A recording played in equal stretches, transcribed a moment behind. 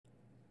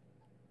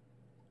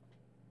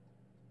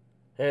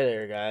Hey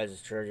there guys,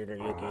 it's Trojan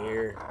Yuki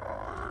here.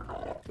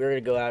 We're gonna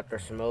go after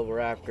some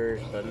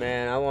Oviraptors, but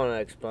man, I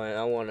wanna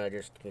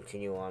just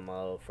continue on my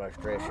little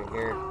frustration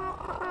here.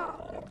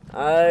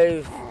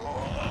 I've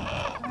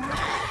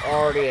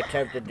already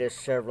attempted this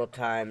several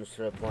times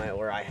to the point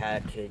where I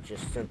had to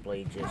just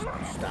simply just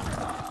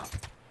stop.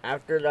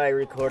 After I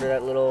recorded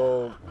that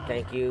little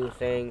thank you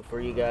thing for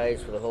you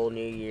guys for the whole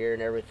new year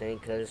and everything,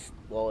 cause,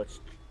 well, it's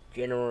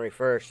January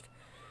 1st.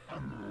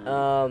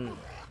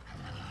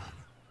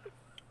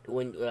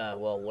 When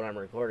I'm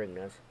recording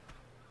this.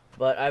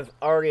 But I've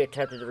already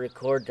attempted to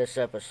record this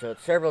episode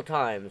several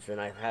times, and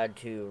I've had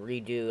to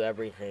redo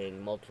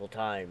everything multiple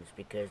times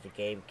because the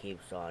game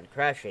keeps on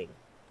crashing.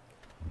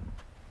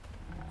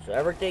 So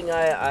everything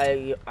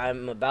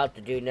I'm about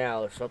to do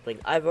now is something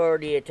I've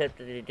already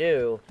attempted to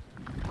do,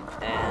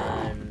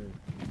 and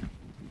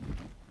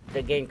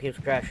the game keeps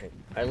crashing.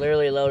 I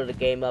literally loaded the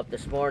game up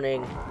this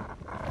morning,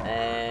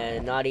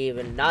 and not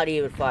even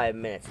 5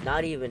 minutes,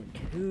 not even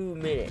 2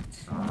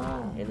 minutes,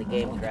 and the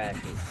game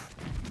crashes.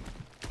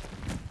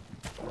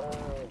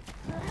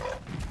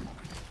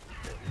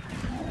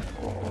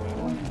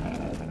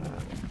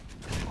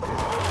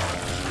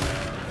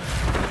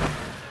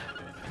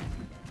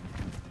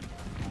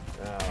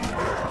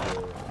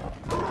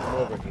 Come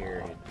over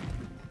here,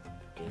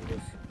 you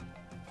dingus.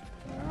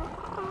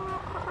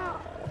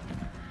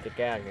 Get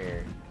down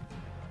here.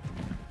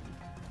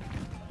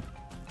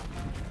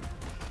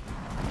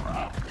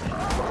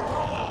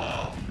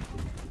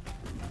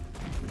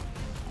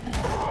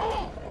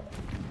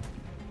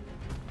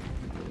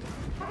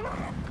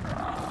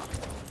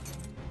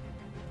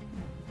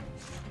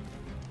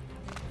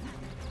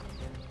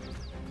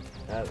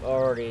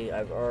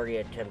 I've already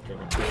attempted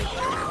to do this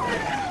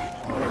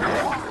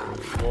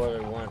more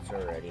than once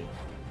already.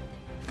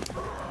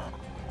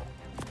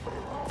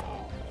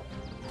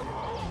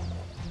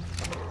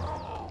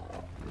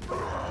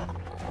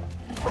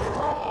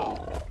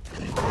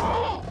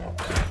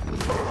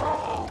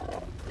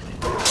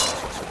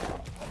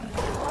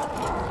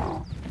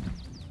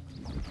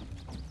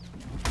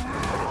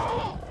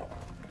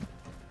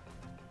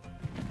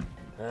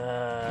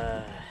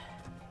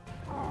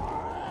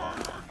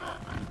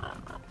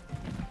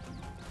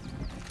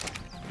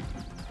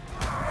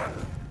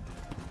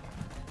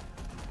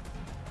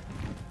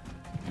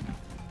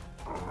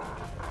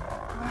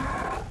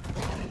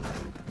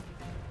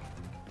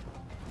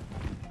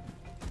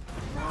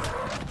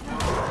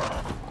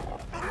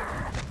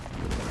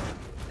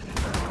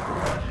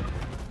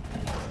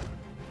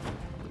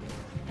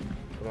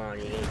 Come on,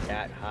 you ain't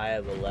that high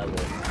of a level.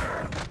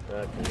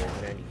 Okay, you're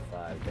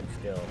 95, but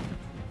still.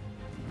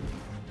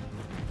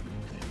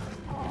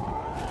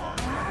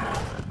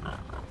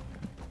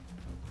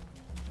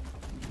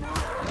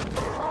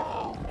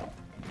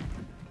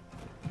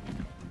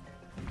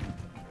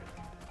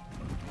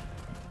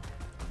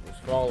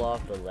 Just fall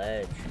off the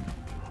ledge.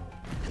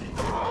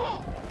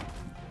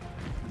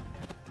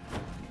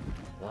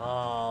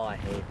 Oh, I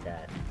hate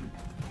that.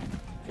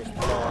 Just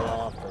fall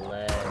off the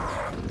ledge.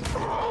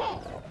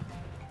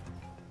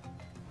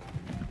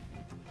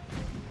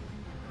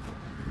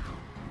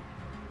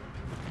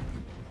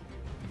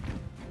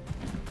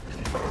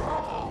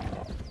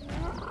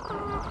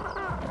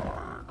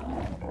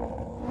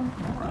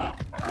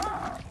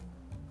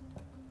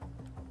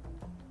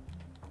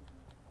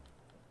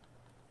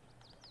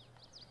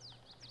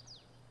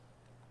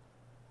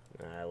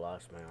 I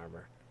lost my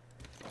armor.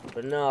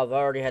 But no, I've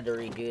already had to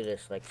redo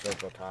this like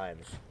several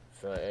times.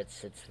 So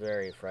it's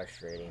very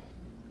frustrating.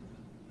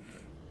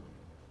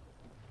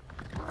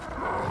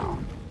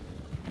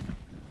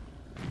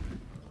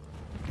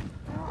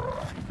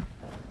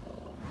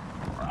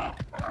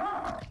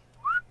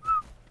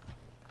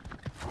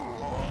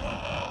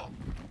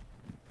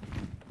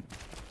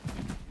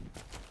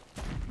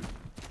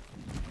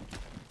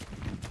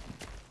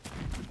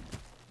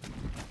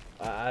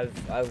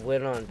 I've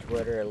went on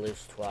Twitter at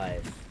least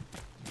twice,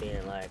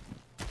 being like,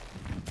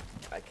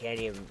 I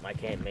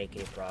can't make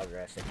any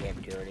progress, I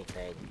can't do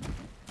anything.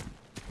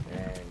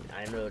 And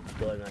I know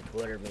going on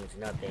Twitter means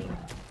nothing,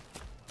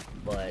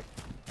 but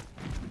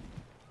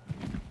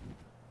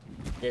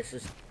this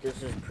is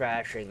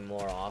crashing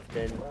more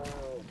often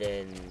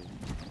than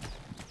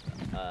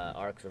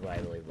Ark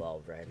Survival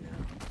Evolved right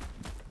now.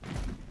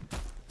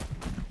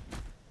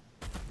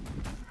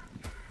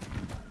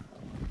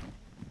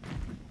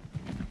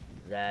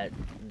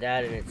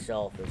 That in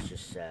itself is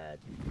just sad.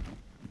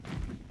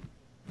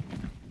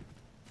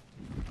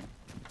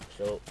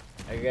 So,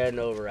 I got an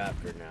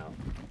Oviraptor now.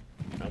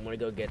 I'm gonna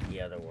go get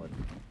the other one.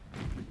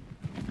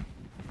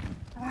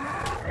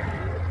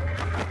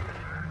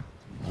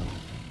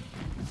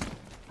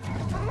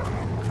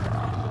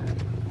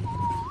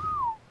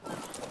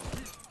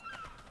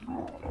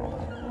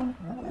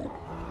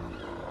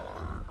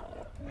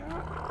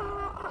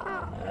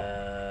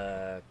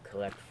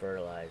 Collect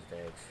fertilized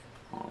eggs.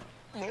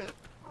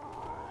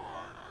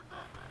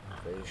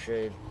 So you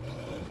should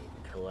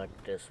collect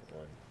this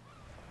one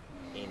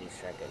any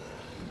second.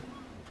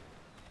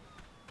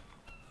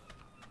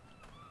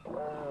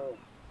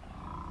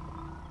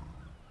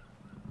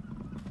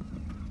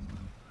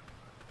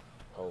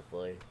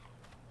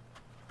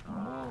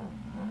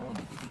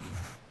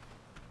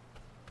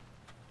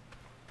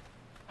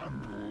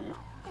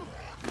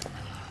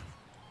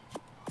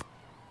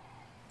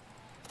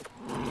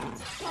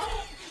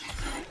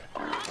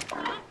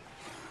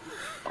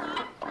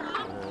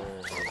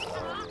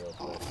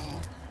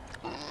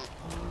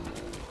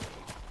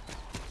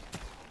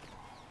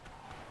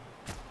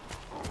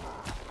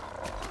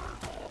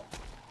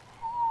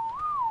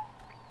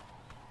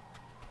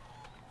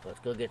 Let's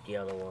go get the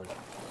other one.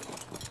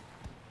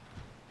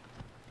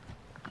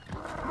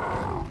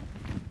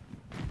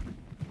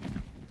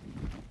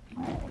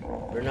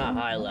 They're not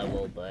high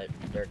level, but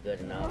they're good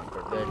enough.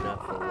 They're good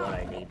enough for what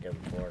I need them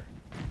for.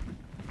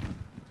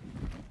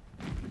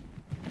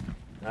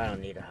 I don't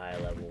need a high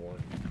level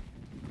one.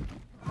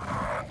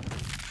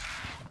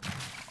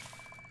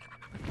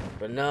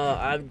 But no,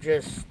 I'm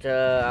just,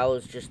 I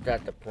was just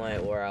at the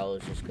point where I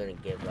was just gonna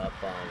give up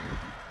on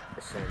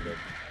Ascended.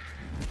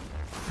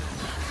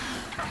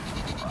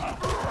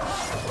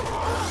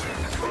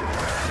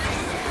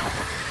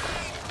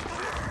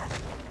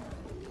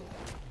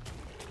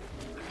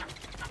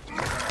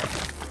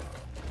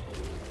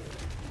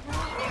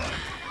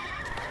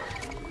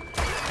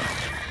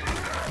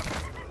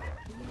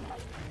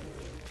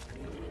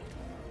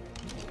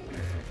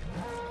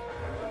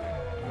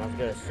 I was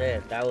gonna say,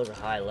 if that was a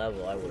high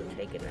level, I would have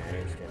taken that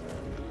instantly.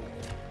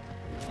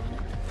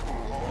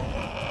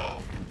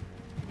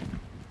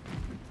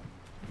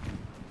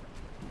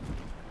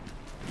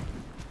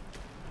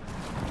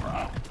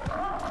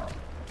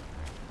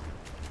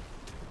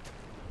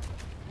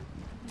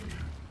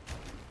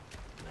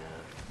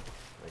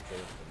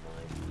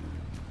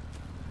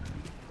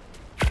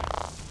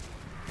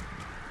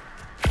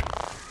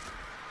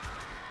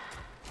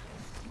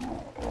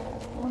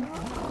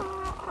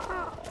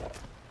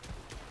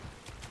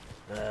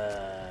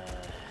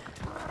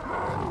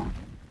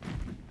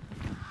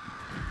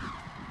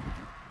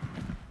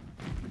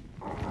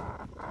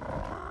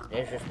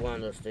 It's just one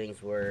of those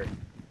things where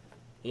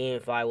even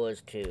if I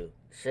was to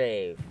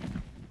save,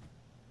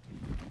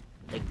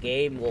 the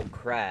game will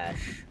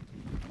crash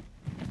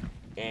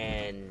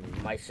and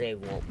my save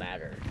won't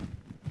matter.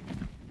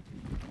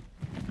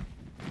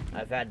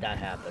 I've had that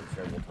happen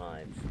several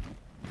times.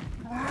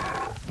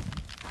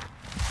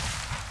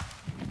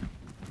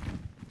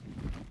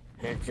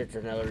 Hence, it's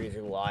another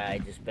reason why I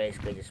just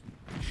basically just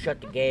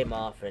shut the game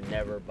off and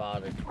never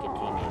bothered to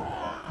continue.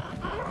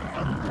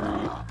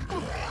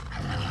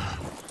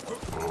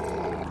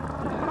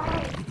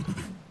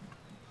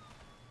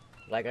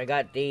 Like, I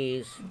got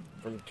these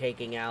from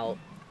taking out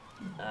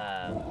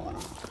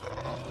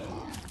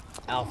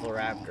Alpha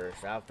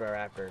Raptors. Alpha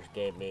Raptors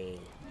gave me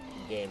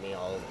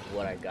all of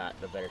what I got,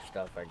 the better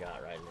stuff I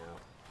got right now.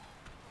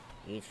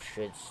 Each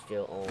should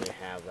still only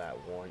have that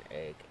one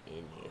egg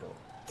in you.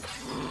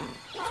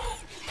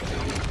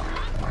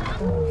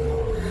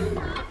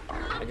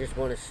 I just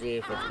want to see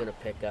if it's going to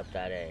pick up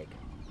that egg.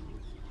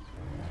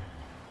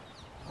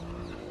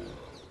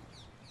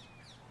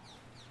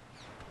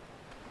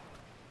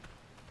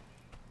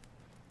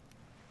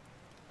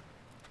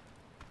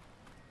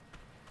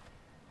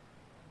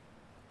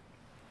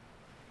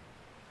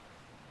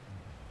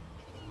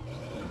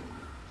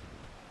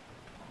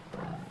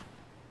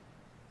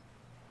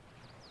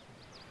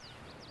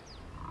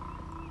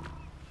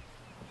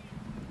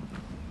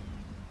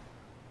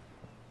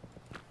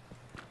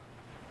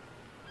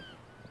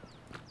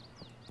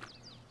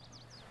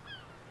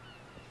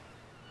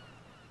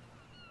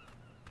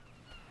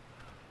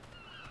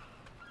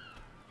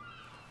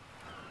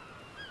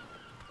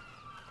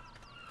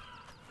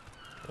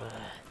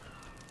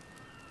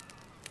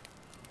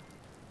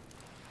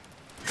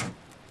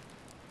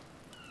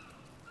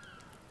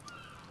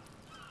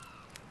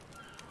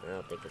 I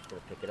don't think it's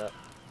going to pick it up.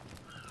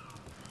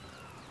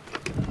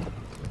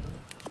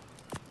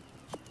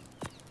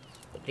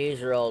 But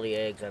these are all the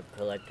eggs I've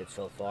collected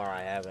so far.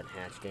 I haven't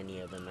hatched any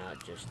of them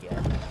out just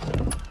yet.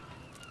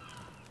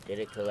 Did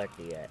it collect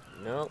it yet?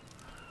 Nope.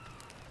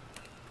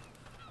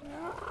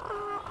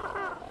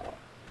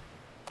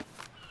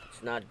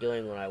 It's not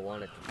doing what I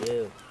want it to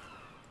do.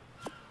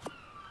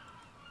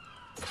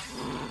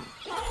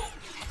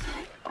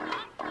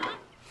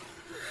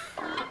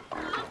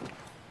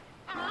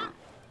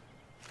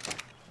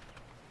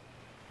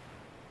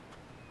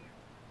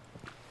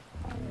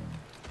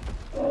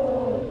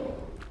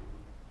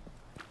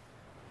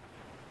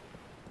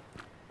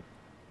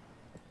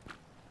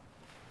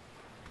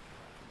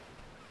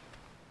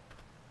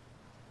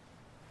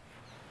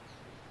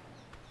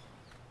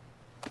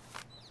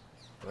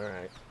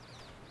 Alright.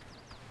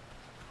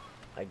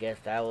 I guess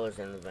that was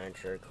an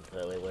adventure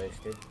completely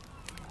wasted.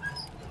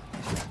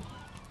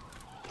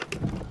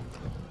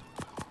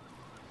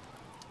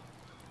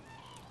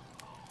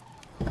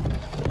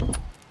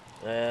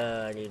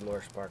 I need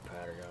more spark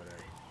powder, don't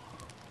I?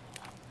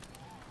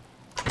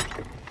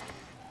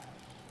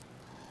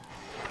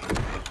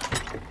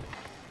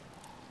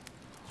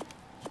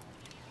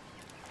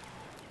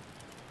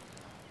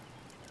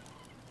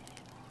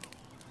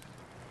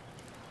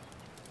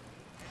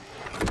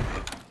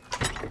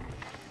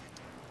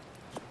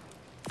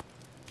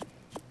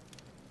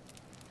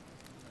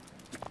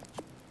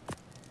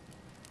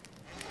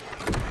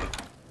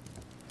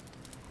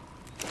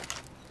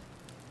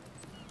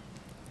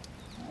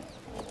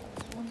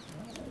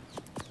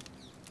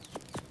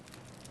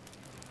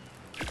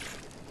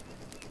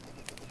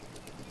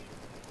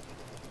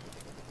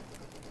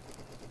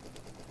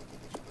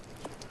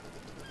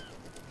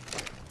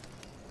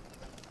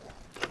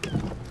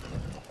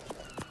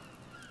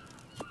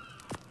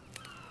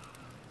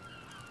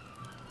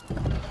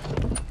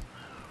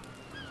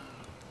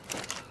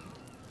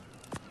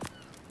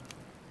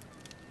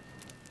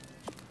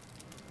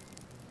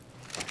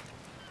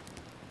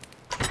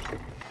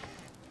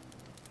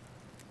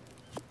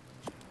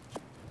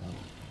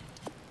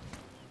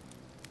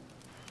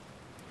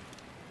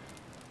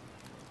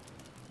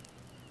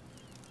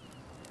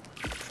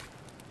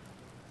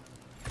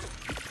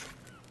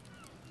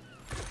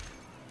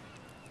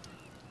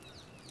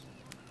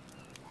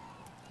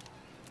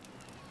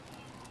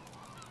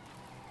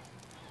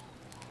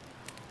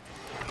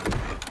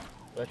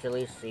 Let's at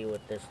least see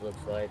what this looks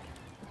like.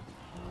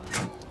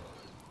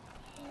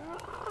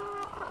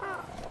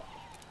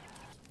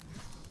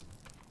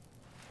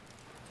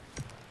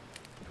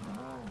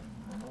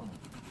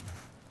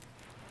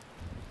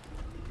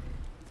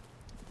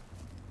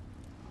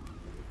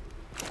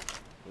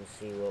 Let's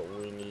see what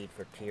we need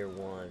for tier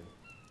 1.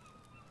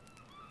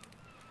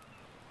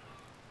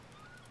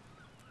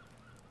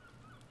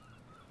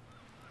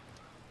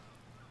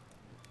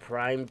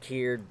 Prime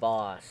tiered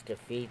boss.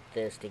 Defeat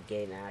this to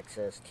gain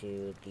access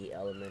to the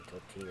elemental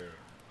tier.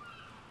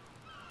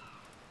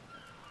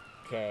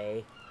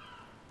 Okay.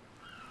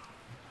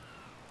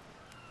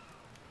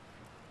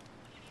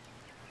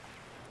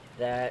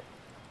 That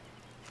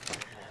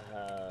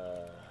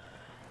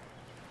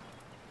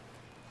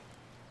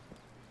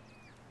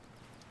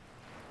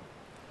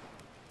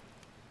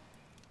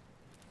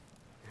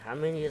how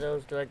many of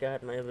those do I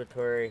got in my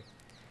inventory?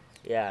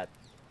 Yeah,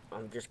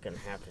 I'm just gonna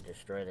have to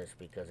destroy this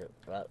because it.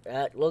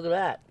 Look at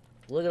that!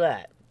 Look at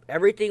that!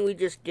 Everything we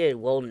just did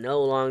will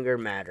no longer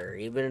matter,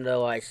 even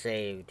though I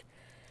saved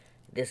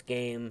this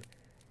game.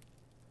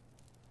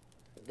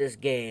 This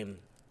game,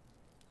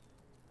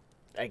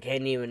 I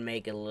can't even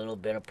make a little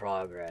bit of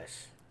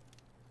progress.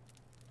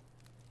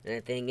 And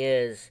the thing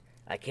is,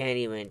 I can't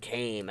even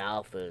tame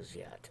alphas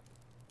yet.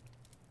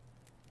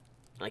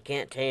 I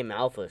can't tame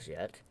alphas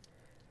yet.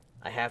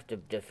 I have to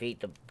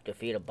defeat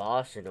a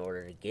boss in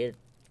order to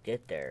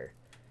get there.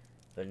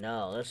 But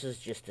no, this is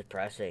just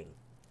depressing.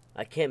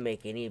 I can't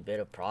make any bit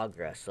of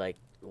progress. Like,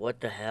 what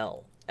the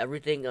hell?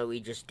 Everything that we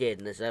just did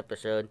in this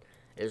episode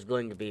is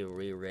going to be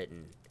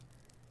rewritten.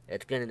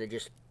 It's going to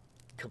just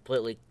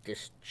completely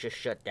just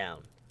shut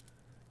down.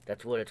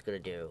 That's what it's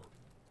going to do.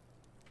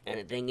 And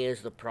the thing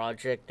is, the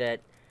project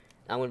that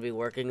I'm going to be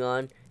working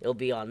on, it'll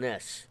be on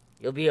this.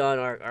 You'll be on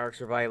Ark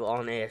Survival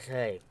on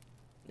ASA.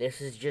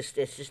 This is just,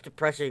 it's just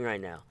depressing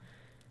right now.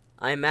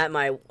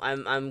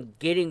 I'm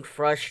getting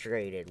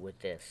frustrated with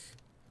this.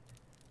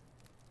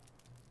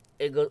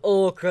 It goes,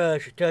 oh,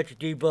 crash, attach a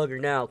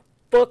debugger now.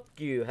 Fuck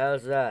you,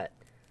 how's that?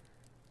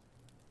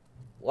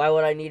 Why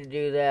would I need to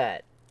do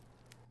that?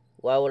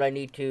 Why would I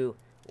need to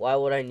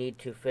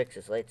fix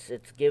this?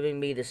 It's giving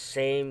me the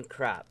same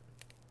crap.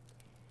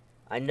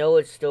 I know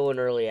it's still in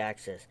early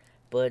access,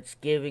 but it's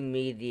giving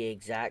me the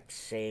exact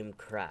same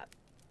crap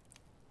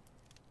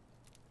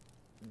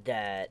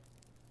that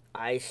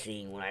I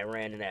seen when I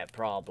ran into that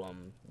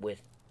problem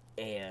with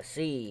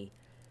ASE,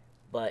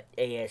 but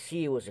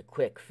ASE was a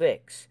quick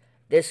fix.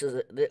 It's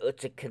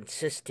a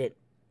consistent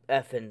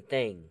effing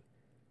thing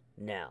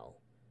now.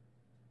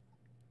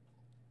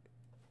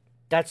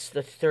 That's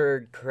the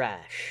third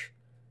crash.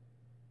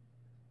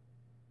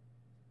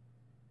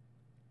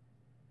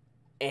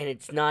 And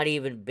it's not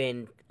even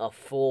been a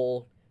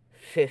full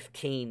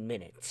 15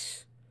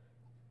 minutes.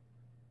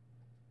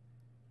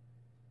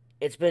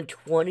 It's been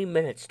 20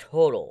 minutes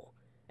total.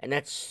 And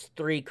that's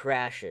 3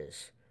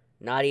 crashes.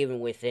 Not even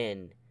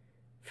within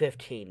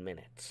 15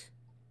 minutes.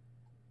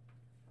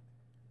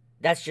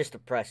 That's just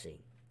depressing.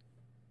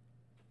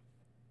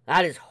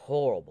 That is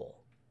horrible.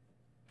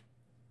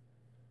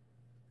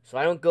 So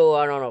I don't go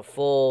out on a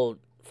full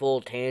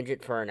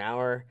tangent for an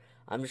hour.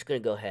 I'm just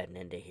going to go ahead and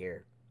end it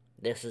here.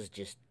 This is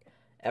just,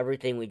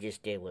 everything we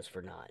just did was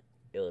for naught.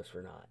 It was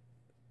for naught.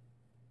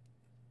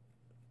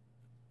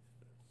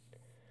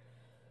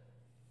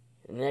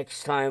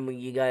 Next time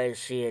you guys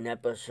see an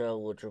episode,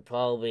 which will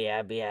probably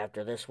be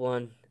after this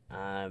one,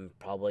 I'm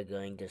probably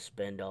going to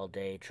spend all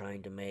day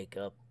trying to make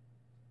up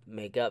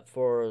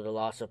for the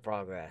loss of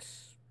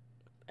progress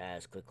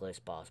as quickly as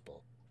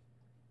possible.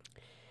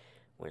 I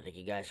want to thank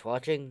you guys for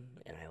watching,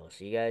 and I will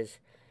see you guys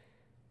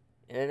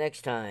in the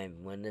next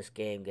time when this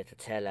game gets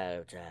its head out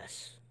of its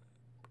ass.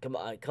 Come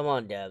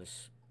on,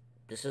 devs.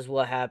 This is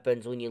what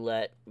happens when you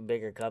let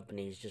bigger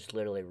companies just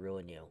literally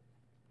ruin you.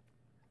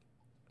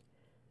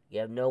 You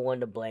have no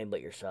one to blame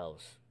but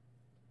yourselves.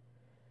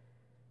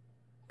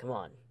 Come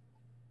on.